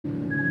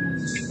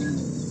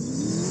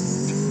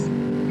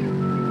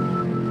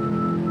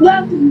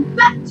Welcome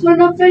back to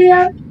another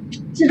video.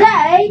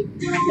 Today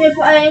we're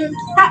playing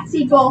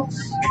Taxi Boss.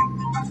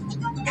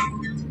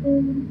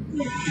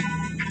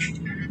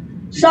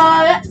 So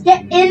let's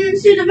get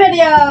into the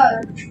video.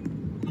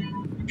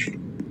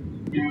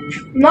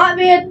 Might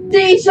be a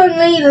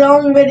decently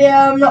long video,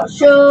 I'm not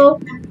sure.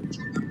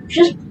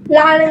 Just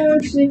planning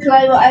to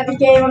play whatever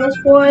game on this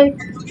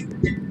point.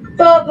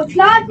 But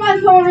besides my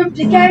corner of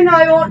the game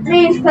I want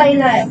me to play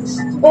next.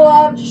 Or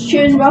I'll just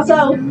choose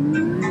myself.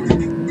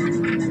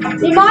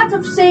 You might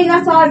have seen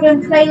that I've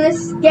been playing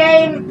this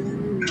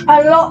game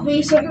a lot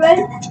recently.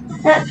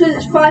 That's because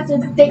it's quite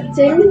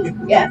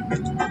addicting. Yeah.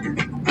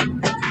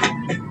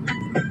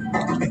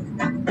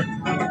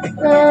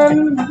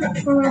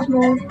 There's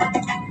more. I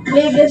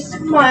believe this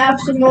might have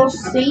some more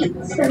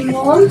seats than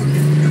one.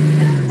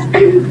 I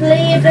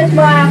believe this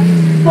might have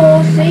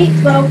 4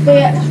 seats, well 3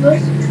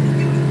 extras.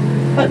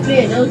 Hopefully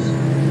it does.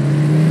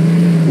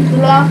 It's the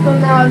last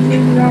one now I was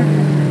using that.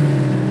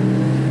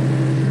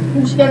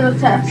 I'm just gonna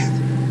test.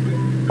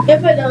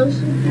 If it does,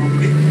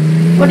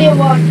 what do you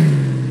want?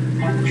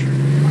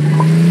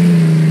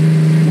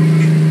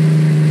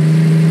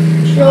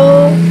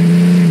 Sure.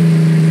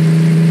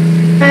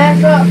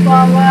 Hands up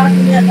far away, I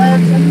can get there.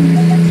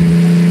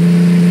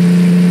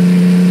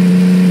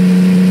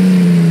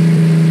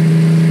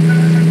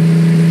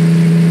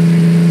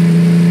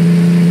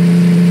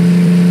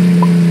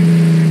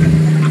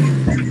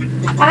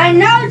 I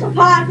know to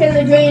park in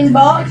the green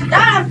box, you don't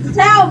have to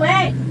tell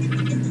me.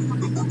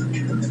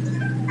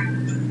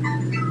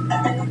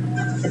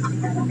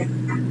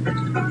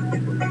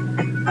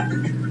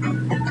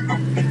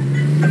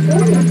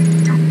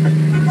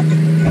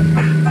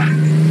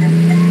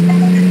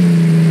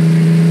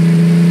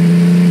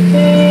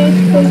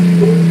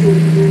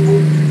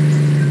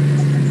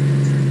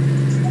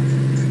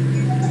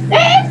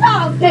 It's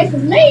not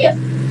picking me up.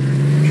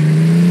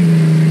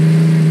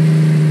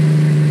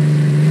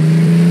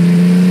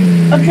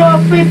 I draw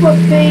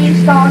 3.3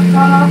 star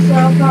car, so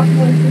I've got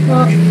one to go.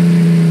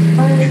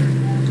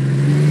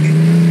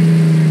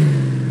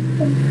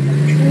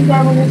 I'm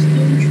grabbing this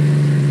dude.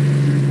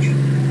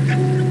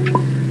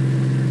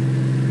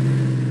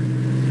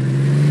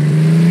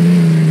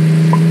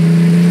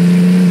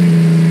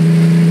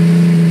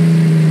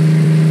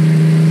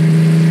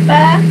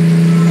 Back.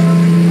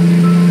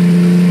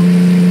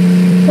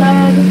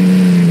 Turn.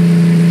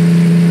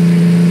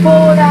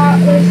 Forward out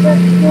this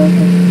section.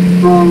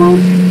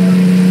 Forward.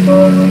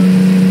 Forward.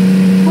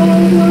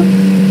 Forward.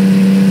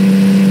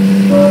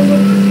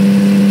 Forward.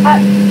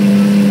 Up.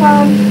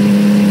 Turn.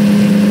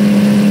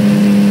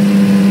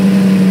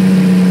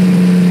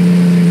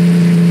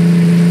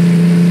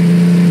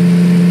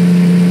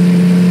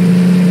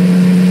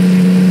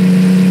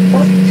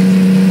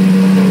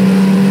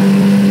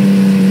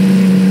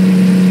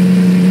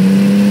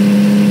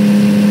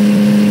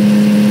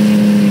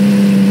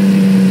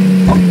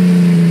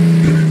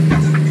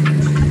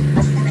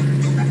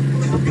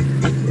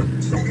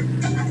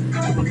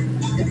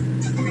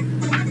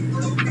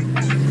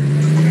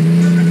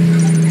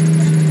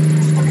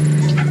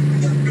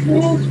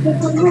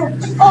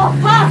 Oh,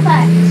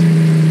 perfect!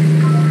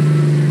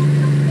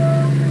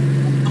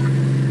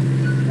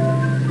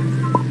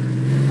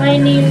 My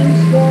name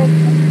is Bob.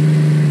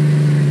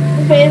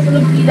 Okay, it's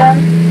gonna be done.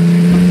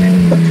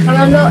 And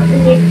I'm not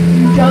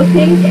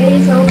joking, it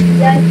is all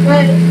dead.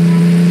 Right.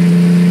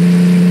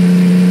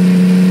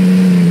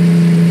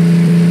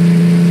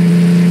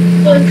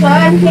 So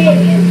I'm here.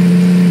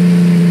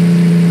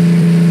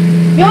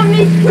 You want me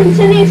to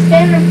continue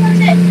staying and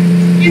put it?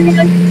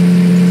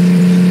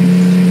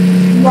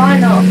 Why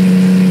not?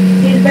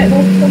 Need a bit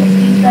more fun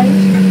these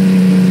days.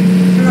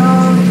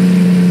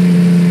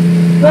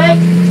 Break,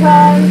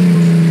 turn.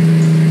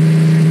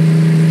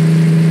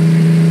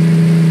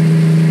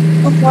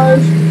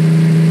 Offload.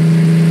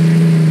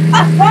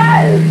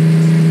 Offload!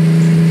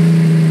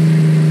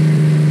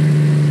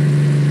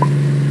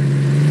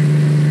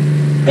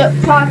 Yep,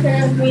 parking in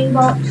the green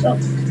box up.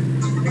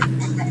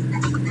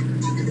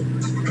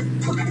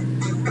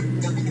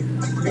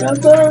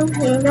 Welcome,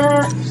 who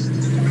next?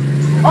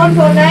 On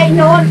for 8,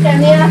 no one's in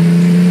here.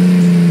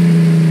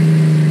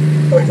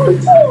 Oh,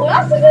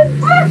 that's a good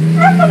pass. I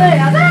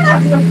don't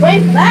have enough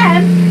weight for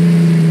them.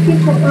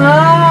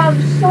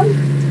 So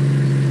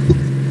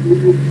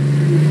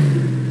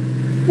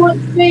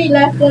 0.3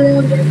 left a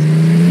little bit.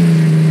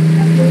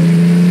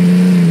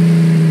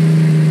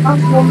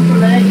 That's 1 for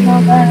 8,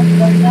 not bad.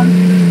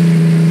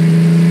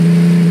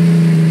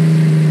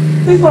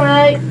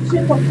 3.8,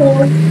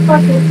 2.4,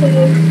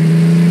 5.2.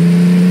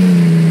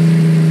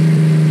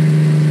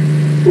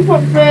 2.3,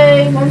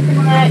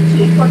 1.8,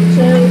 2.2,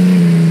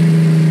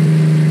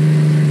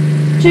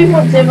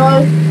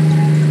 2.0,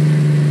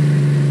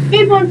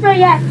 3.3,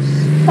 yes,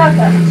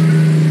 perfect.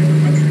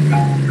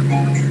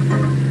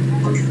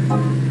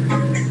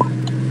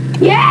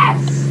 Yes!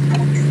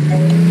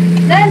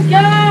 Let's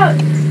go!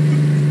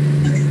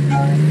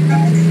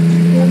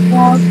 Oh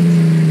God.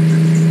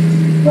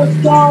 Put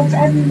guards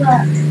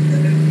everywhere.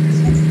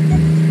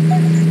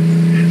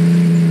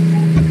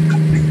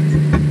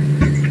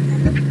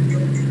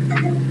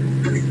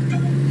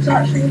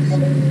 actually see.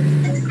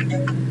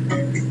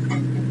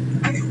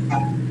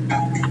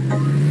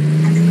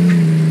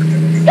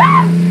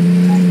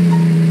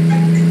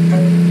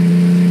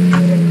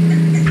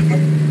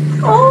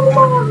 Oh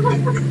my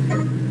god!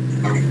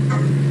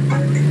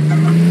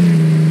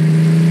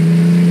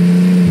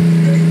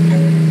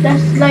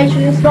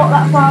 Destination is not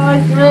that far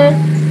away from here.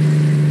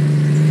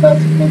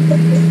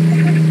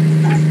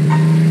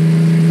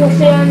 What's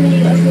the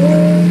only?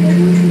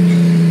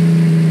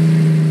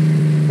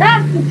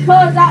 That's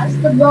because that's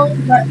the wrong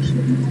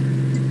direction.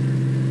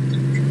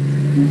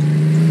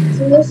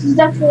 So this is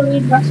definitely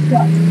the best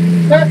spot.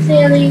 Don't see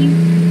any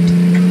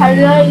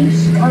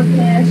hellos on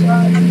here,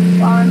 so it's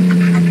fine.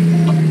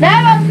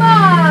 Never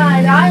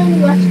mind! I'm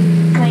just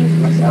playing for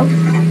myself.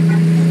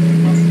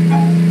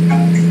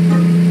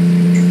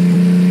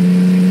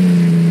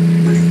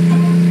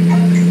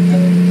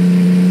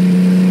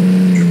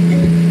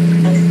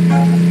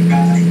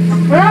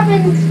 When I've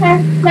been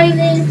playing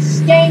this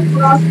game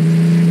for us,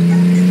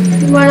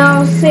 when I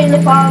was seeing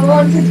if I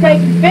wanted to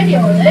take a video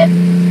of it,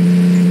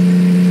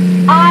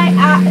 I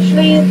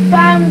actually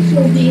found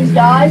some of these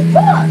guys,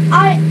 but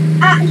I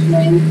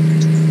actually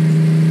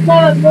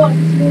never wanted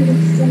to do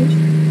this stage.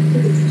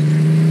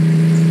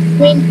 I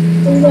mean,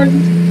 we went to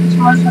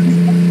charge on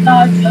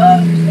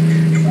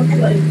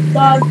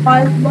died by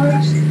the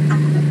most.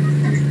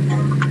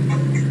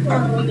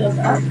 Oh, we go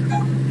back.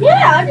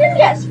 Yeah, I didn't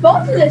get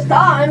spotted this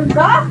time.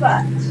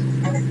 Perfect.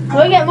 Do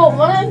I get more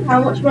money?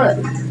 How much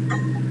money?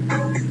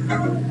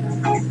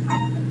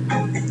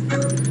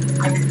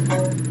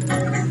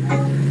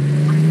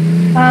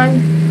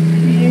 And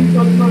you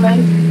got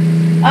money.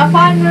 I'll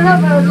find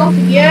another lot of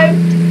you.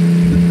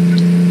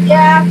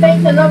 Yeah, I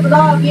think another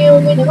lot of you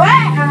will be the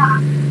way.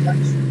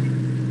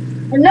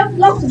 Another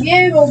lot of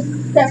you will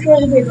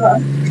definitely be the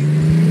way.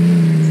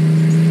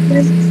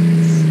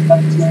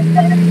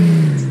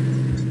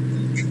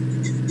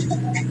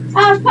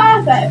 Oh,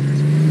 perfect.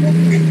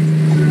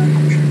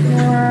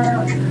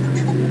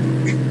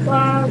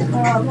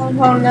 One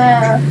on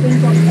there. I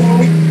think I've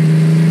got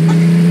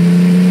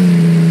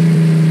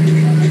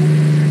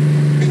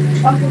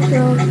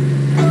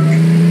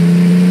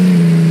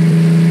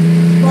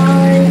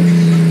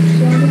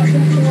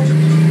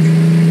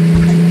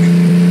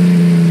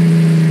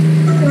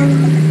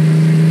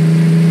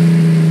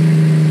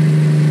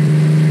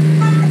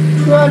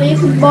well,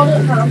 these are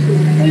modern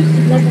houses. Who's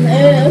living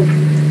here?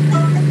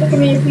 Look at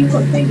me if you've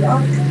got bigger.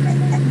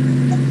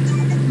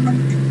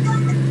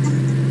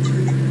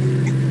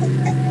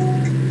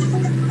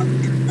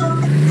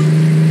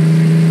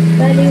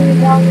 Ready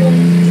down there.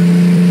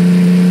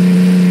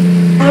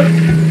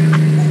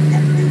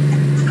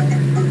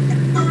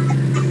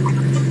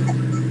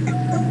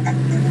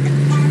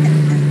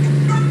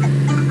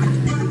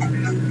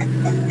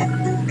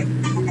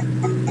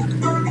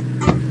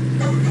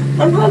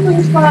 I'm hoping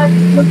this guy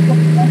looks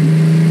like that.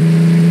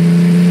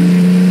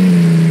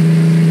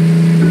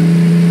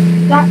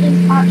 That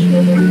is actually a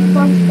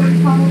constant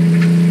part.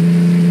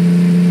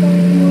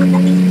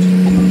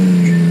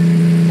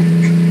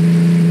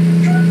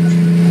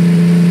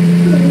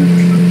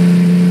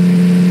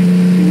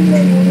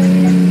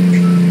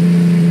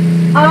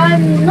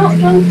 I'm not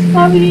going to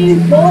tell you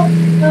what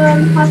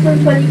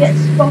happens when you get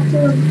spotted.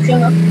 I'm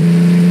gonna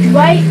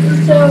wait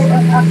until it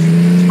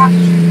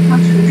actually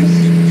catches.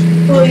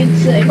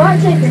 It might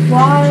take a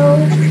while,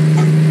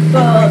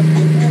 but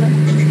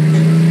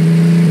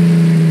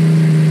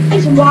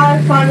it's a while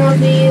to find one of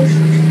these.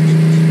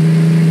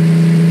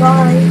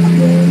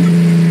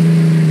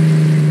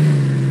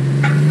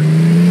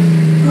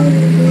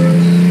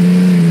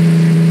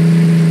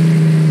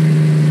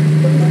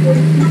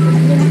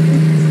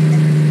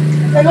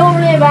 They're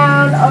normally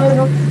around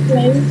over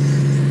place.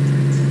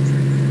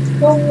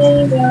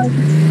 Normally around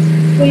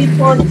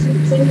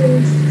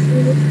 3.6.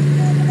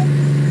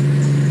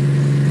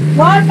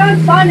 Why can't I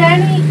find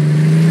any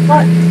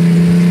ones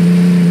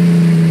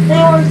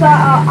that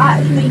are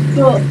actually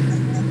good?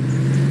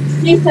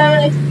 Please tell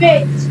me they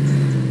fit.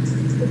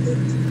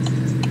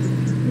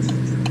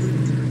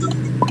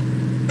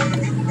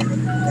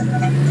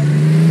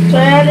 So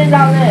they're heading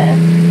down there.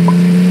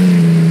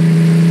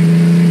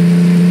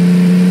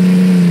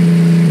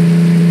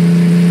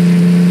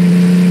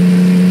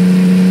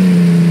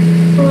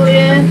 Oh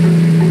yeah.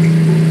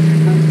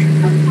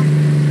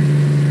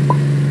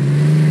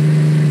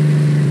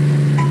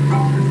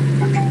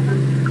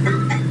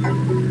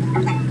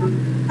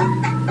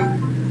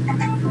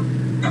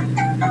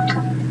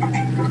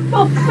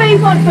 Well,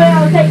 3.3, I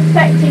was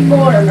expecting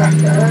more than that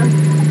though.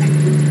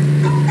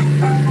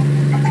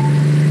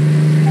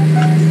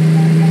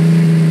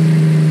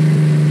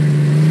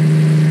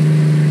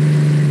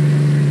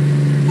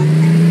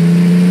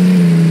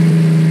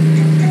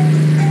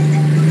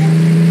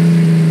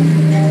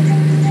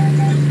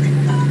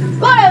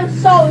 Got those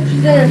soldiers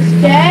in this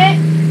game.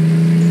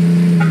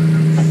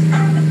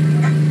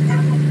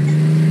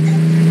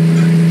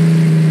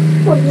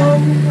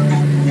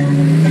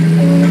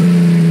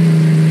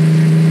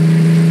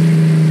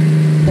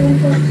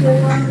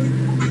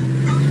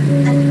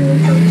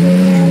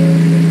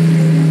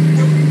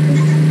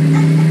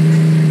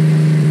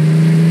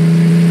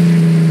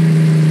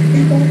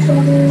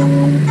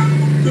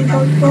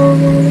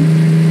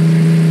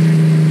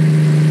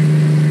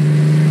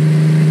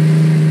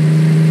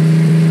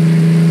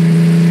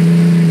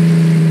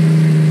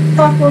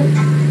 Oh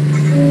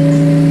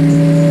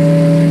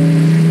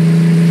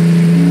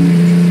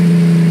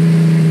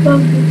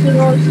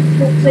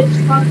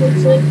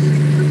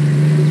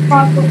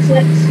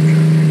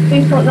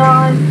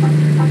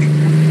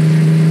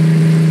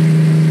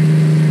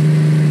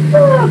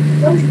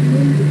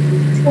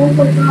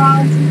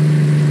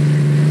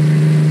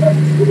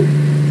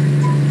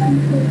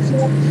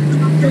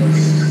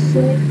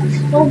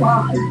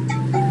my.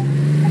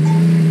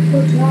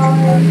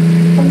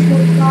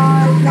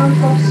 1.5,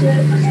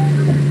 1.6,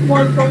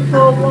 1.4,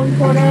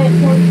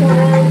 1.8,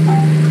 1.8,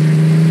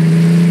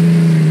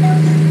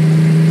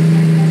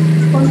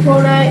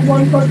 1.8,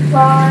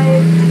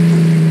 1.5,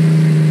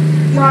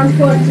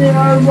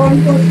 9.0,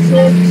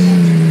 1.6,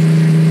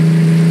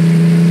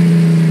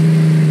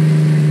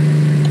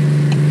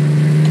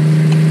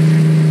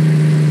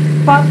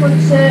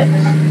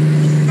 5.6.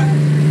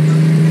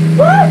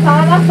 Woo!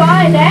 Time to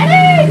find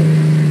Eddie!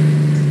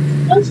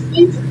 That's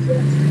beautiful.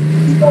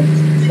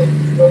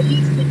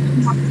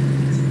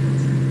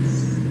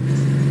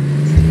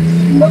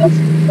 Most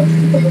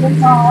possible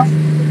half.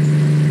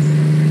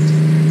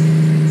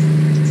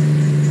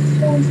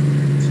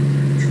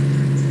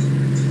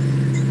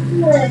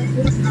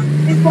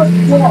 It was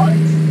one.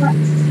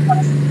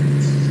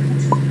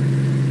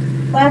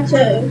 Where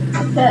to?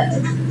 Okay.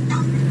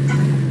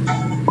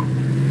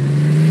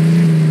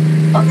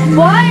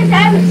 Why is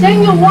every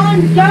single one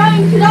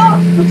going to the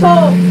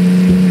hospital?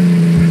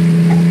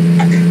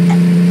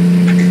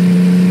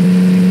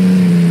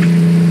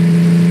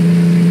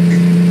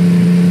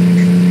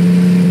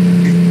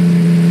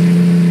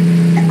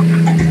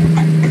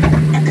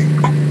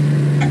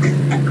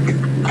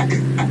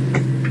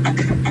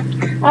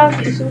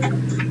 I'll do something.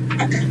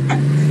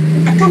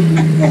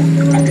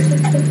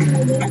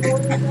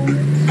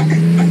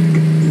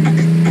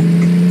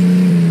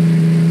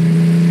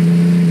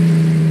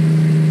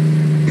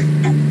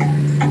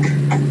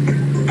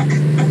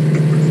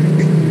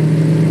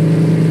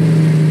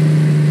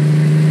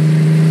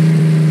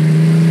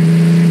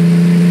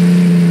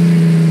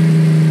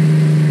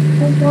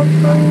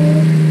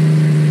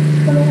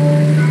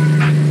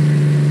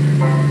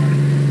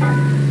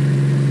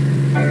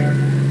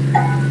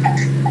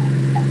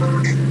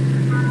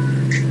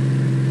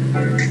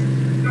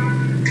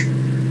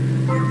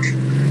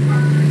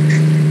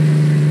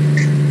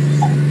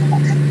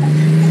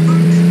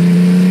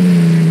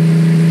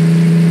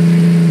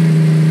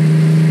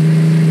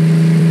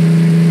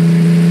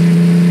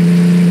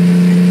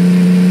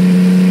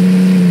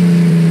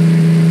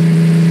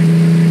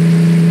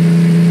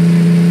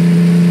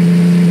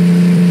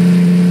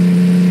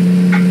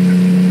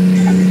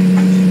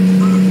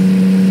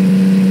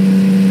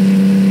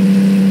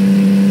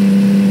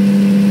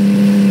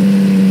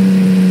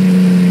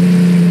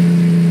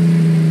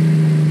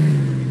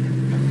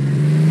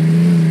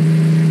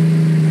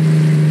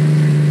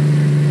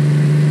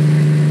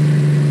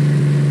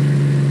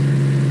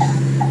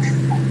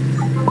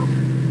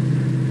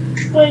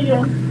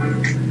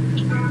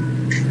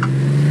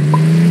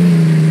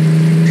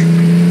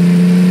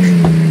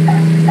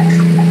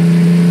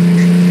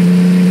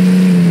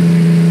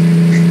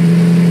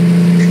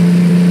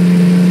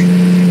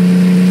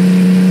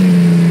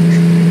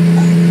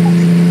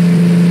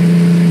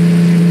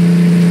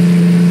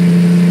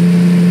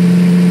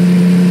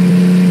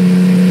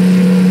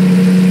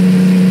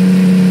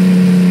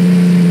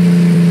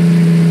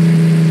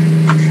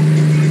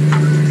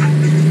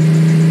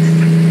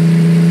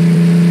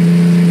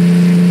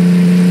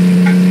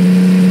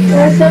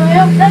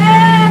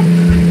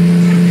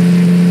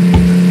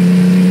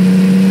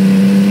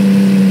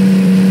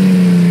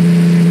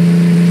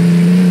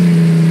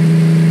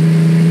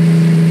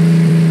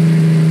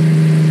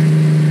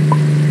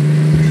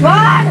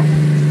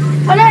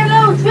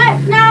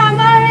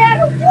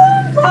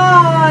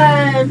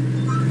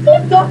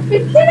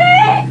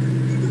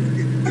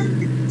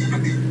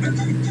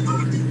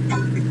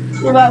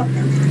 Well,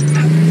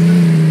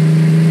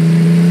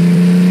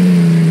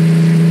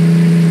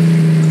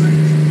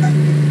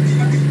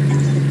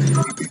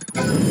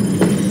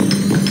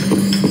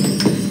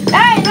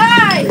 hey,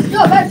 nice!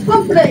 Look, that's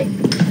company!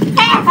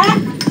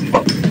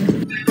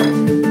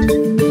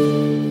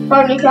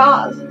 Only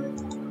cars.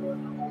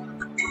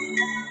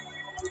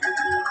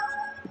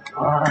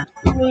 I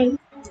mean,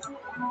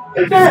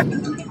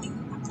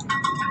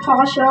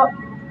 car shop.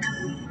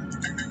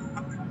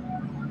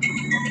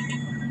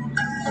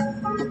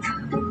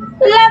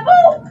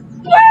 Level!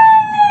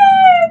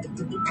 Yay!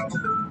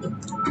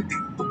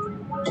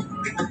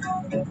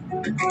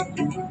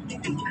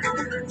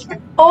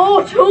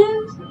 Oh,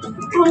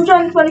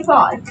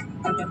 225.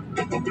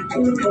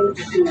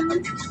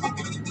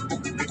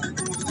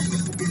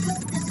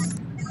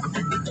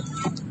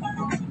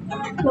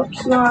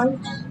 Looks nice.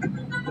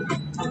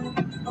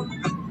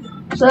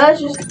 So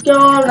let's just go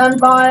on and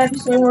buy every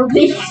single of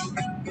these.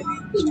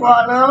 Just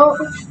why not?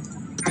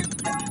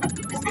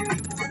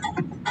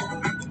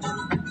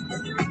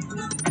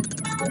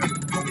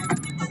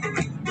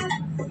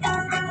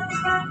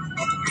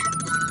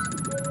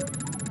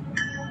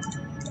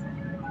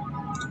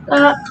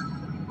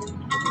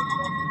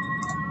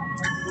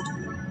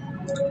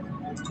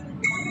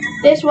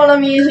 This one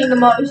I'm using the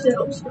most, it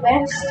looks the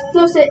best.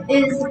 Plus it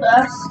is the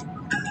best.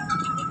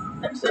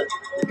 Excellent.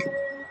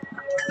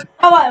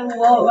 I like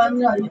walk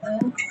around over there.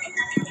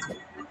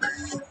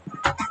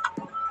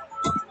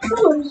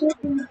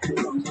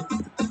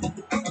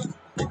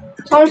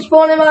 So I'm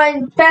spawning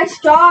my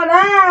best car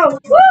now!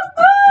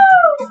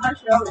 Woohoo!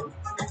 Actually,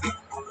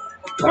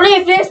 I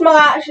believe this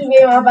might actually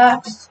be my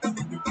best.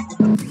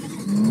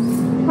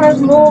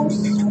 Has more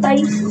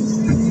spaces.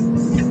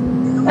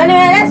 Anyway,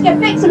 let's get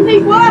fixing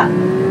people up!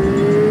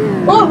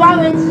 Oh,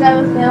 right into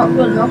everything, not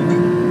good enough.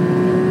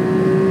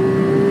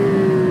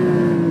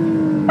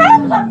 How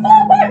was that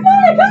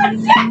 4.1? I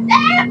can't get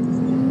there!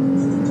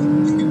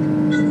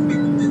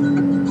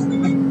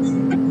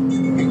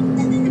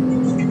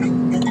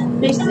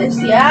 Business,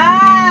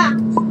 yeah!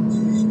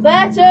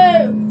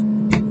 Better!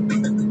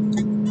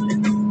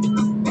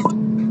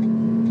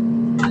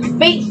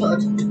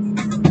 Beachwood.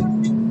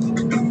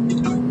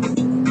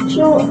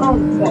 Sure, oh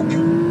fuck.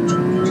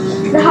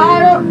 The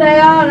higher up they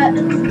are,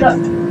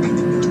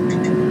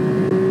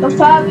 the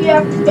farther you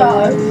have to go.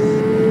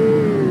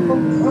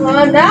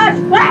 And that's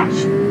flash!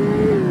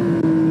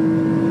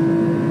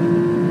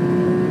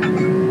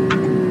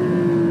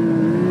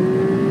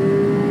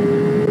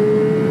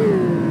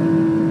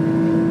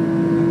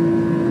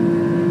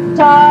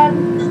 Turn.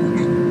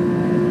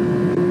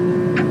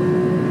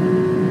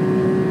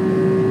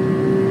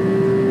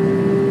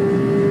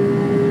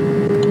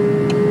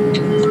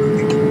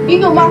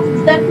 Google Maps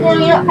is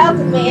definitely not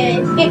helping me.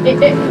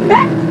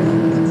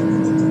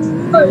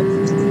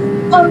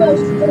 Oh no,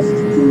 this is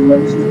too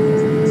much.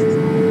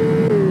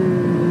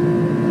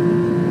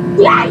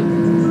 Yay!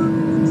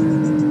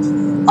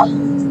 Oh.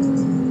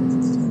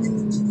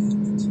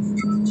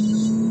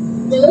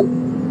 Really?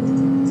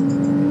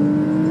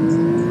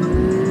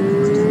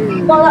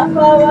 Not that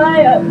far away,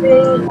 I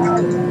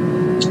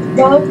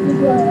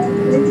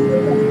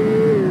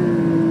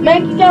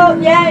make it go,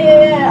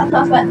 yeah,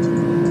 that's perfect.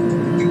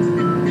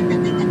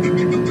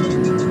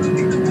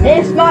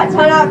 This might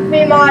turn out to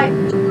be my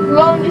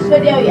longest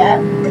video yet.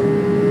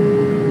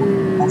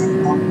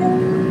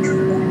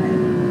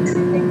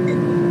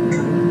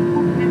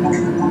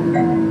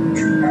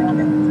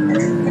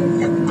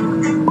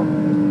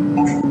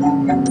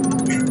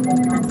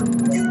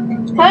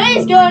 I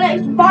need to go an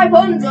extra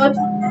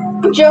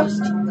 500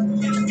 just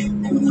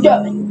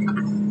going.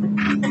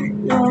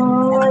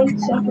 Wait a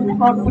second,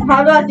 hold on.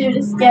 How do I do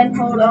this again?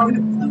 Hold on.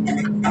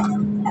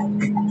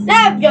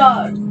 There we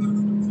go.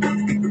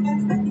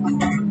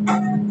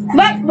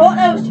 Wait, what?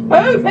 There was 2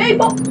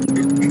 people?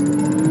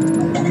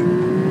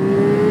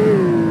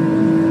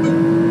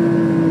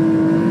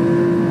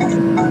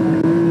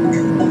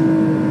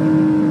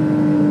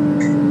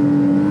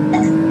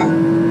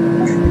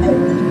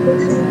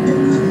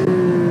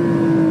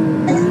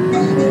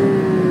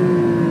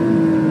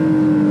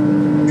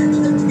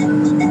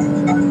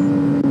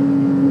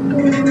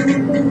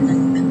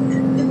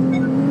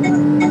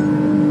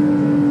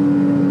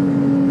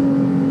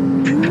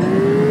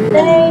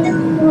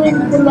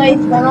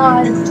 Later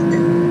on, I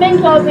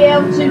think I'll be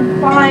able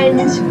to find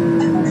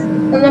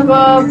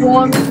another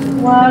one.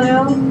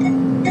 Wow.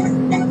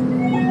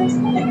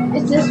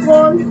 Is this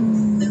one?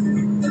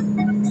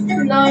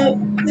 No.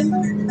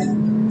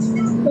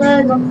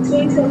 There's a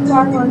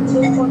 3.5 and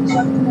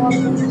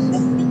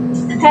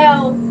 2.7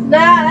 Hell,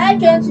 nah, they're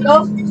going to the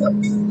hospital.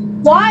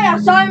 Why are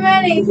so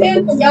many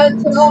people going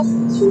to the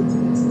hospital?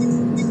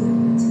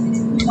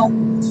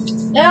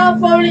 They'll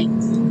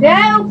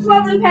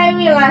probably pay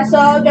me less, so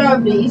I'll go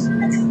with these.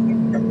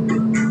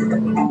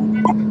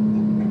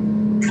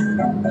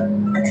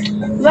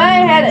 Where are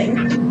you heading?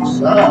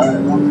 So,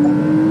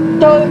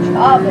 don't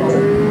travel.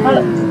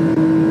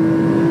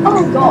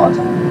 Oh god.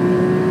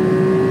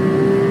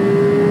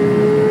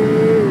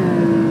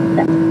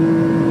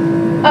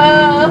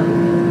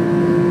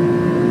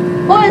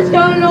 What is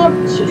going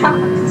on, chat?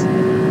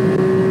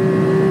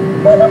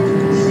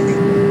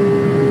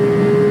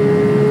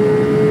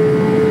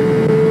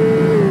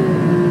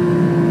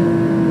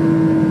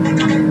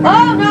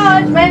 Oh no,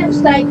 I just made a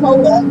mistake,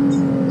 hold on.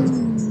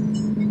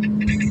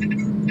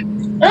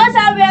 Unless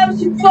I'll be able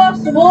to cross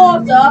the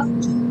water,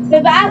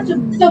 if I have to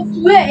the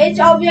bridge,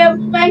 I'll be able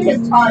to make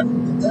it time.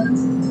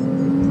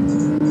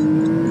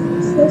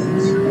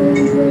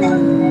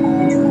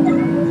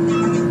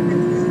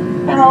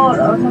 Hold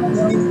on.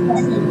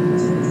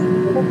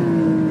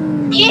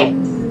 Yeah!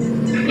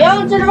 Go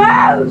to the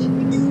road!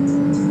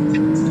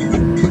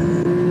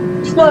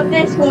 Just got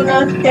this one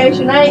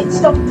notification, I ain't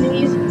stopping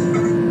these.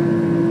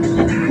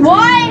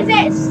 Why is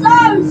it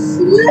so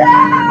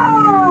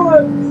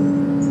slow?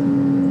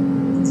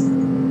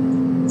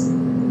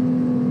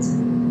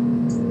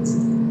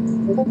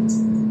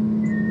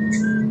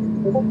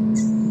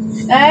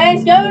 Hey,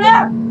 it's going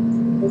up.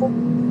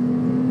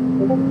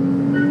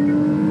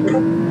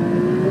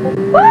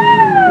 Woo!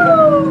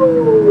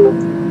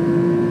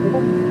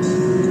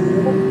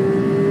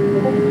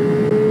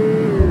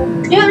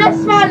 Yeah,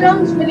 that's my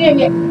lungs for doing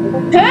it.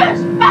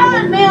 Who's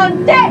followed me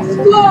on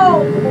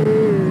Discord?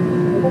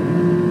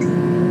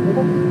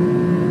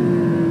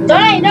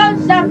 Don't know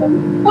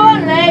something.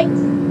 One leg.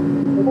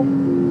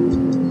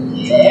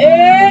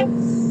 Yes.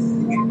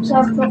 So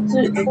I've got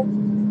to.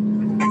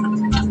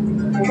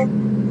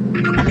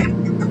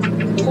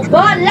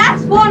 Right,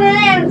 last one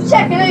and then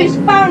checking who's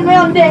found me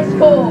on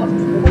Discord.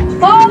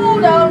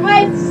 Hold on,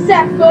 wait a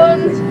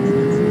second.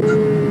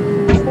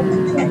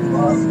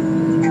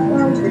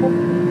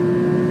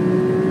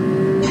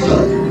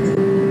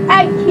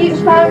 Hey, keeps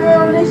found me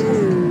on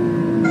Discord.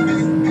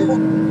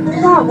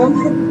 That one.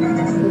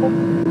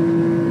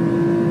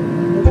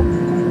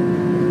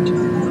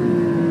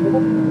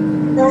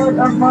 No,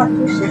 I might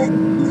just say.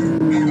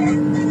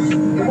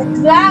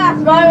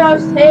 That's my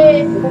roast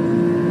here.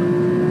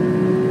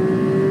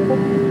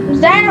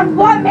 Stand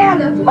one man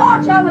to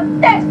march on the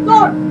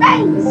Discord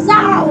main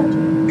sound.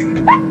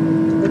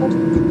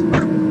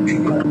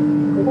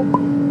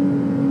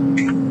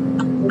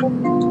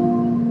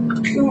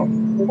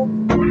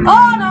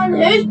 Hold on,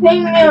 who's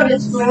pinging me on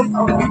Discord?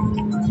 Hold on.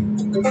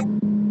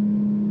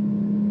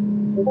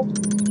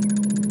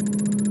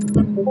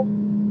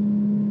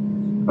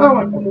 Oh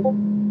my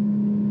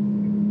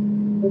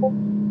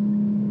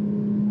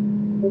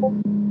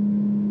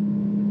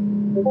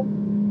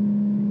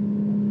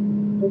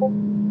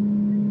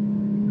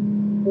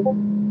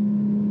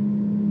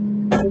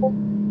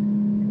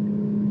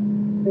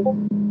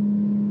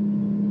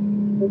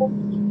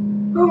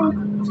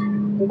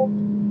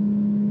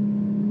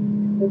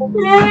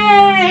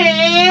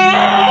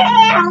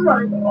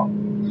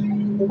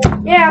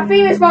god. Yeah, I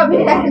think this might be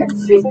the end of the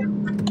video.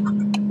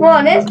 Come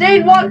on, this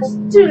dude wants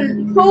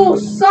to pull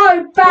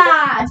so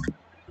bad.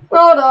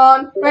 Hold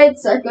on, wait a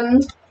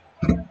second.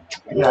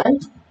 No.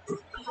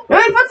 No,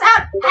 he puts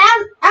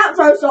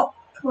outro stop.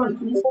 Come on,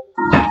 please.